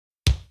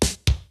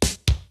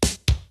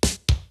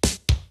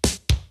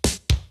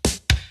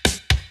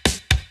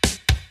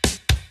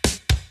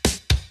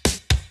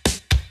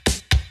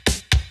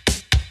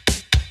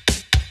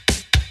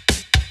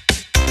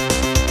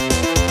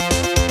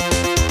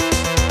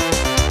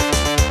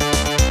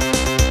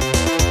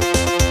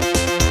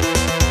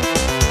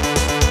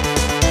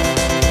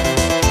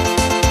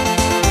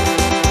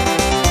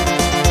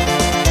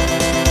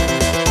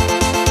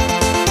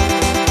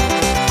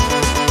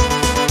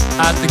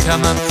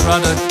I'm a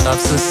product of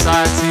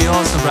society or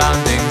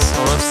surroundings,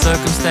 or of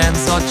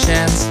circumstance or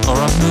chance, or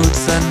of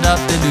moods and of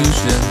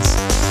delusions,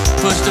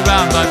 pushed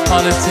around by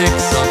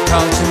politics or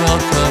cultural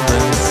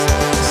currents,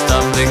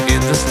 stumbling in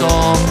the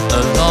storm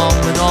along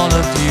with all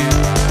of you.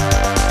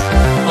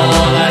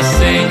 All I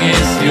sing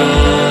is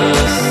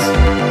yours,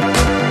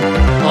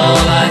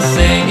 all I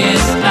sing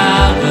is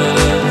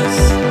ours,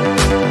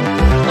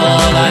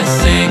 all I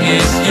sing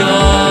is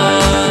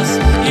yours.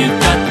 You've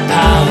got the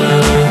power,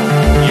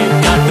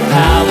 you've got the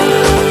power.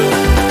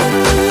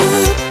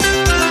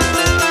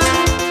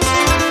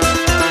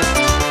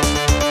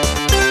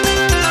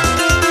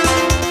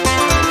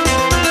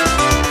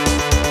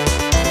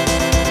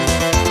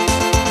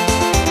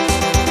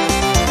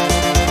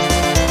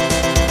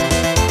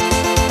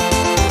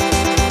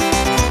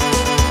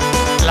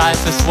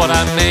 Life is what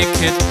I make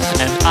it,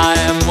 and I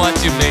am what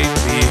you make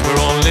me. We're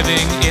all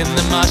living in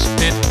the mosh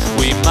pit,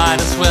 we might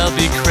as well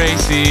be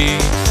crazy.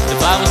 If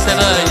I was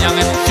ever young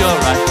and pure,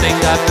 I think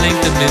I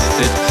blinked and missed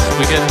it.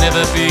 We can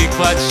never be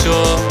quite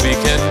sure, we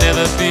can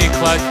never be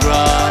quite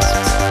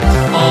grasped.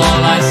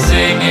 All I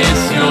sing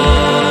is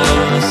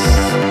yours,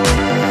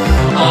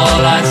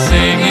 all I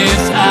sing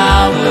is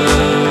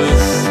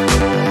ours,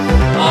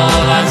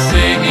 all I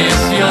sing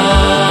is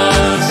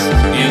yours.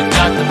 You've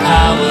got the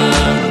power.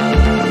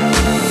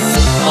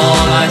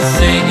 All I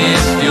sing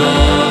is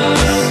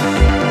yours,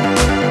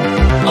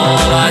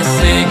 all I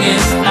sing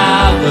is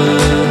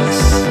ours,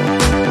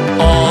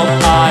 all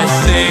I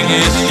sing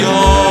is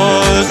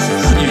yours.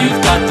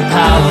 You've got the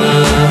power,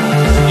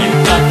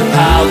 you've got the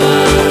power.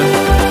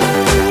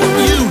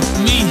 You,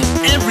 me,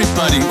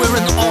 everybody, we're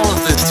in all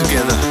of this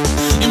together.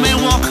 You may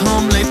walk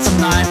home late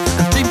some night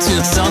and think to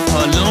yourself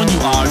how alone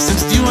you are,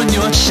 since you and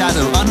your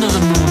shadow under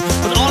the moon.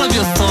 But all of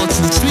your thoughts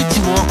and the street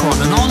you walk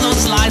on, and all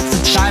those lights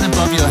that shine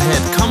above your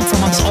head, come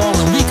from us all,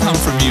 and we come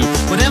from you.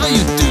 Whatever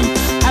you do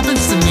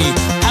happens to me,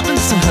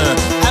 happens to her,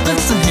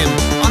 happens to him,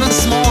 on a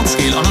small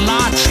scale, on a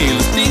large scale.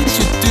 The things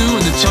you do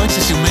and the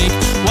choices you make,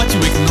 what you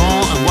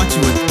ignore and what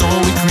you adore,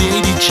 we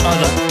create each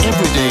other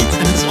every day,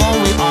 and it's all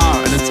we are,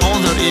 and it's all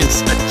there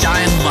is. A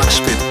giant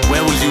mosh pit.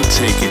 Where will you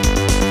take it?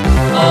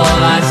 All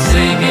I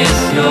sing